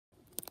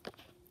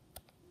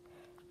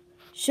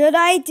Should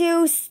I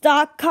do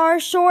stock car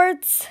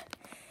shorts?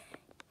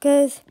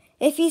 Because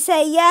if you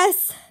say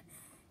yes,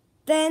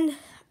 then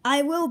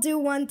I will do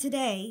one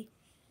today.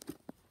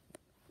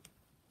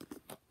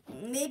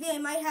 Maybe I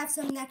might have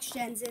some next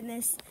gens in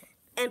this.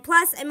 And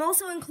plus, I'm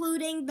also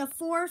including the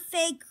 4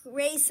 fake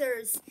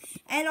racers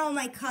and all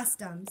my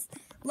customs.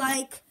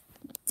 Like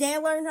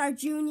Dale Earnhardt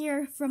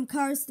Jr. from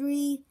Cars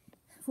 3.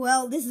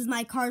 Well, this is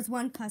my Cars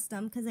 1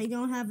 custom because I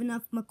don't have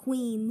enough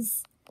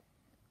McQueens.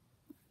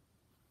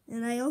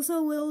 And I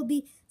also will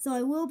be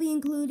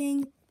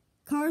including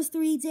Cars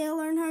 3 Dale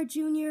Earnhardt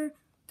Jr.,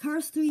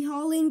 Cars 3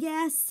 Hauling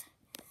Gas,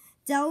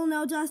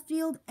 Delano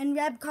Dustfield, and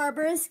Reb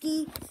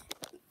Carburisky,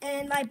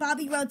 and my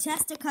Bobby Road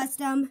Testa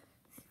custom.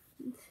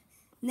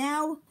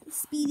 Now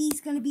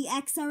Speedy's gonna be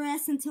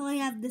XRS until I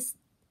have the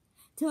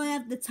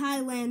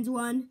Thailand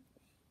one,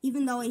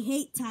 even though I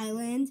hate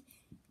Thailand,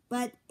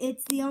 but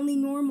it's the only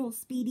normal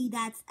Speedy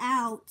that's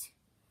out.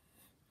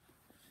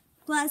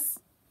 Plus,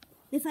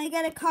 if I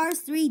get a Cars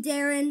 3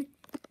 Darren,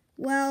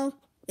 well,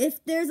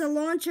 if there's a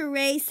launcher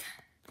race,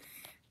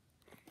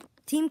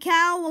 Team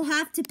Cal will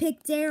have to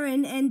pick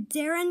Darren, and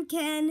Darren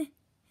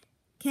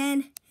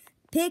can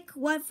pick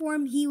what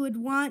form he would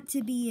want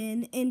to be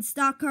in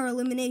Stock Car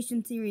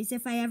Elimination Series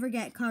if I ever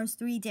get Cars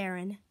 3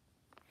 Darren.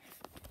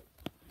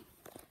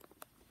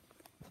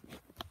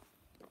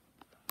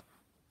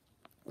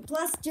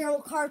 Plus,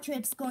 Gerald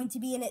Cartrip's going to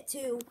be in it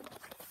too,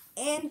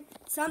 and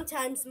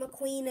sometimes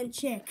McQueen and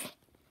Chick.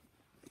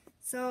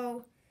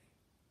 So,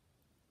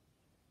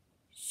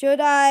 should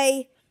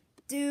I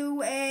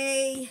do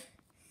a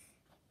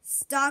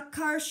stock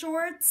car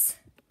shorts?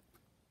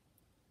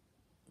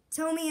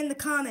 Tell me in the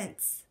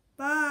comments.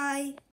 Bye.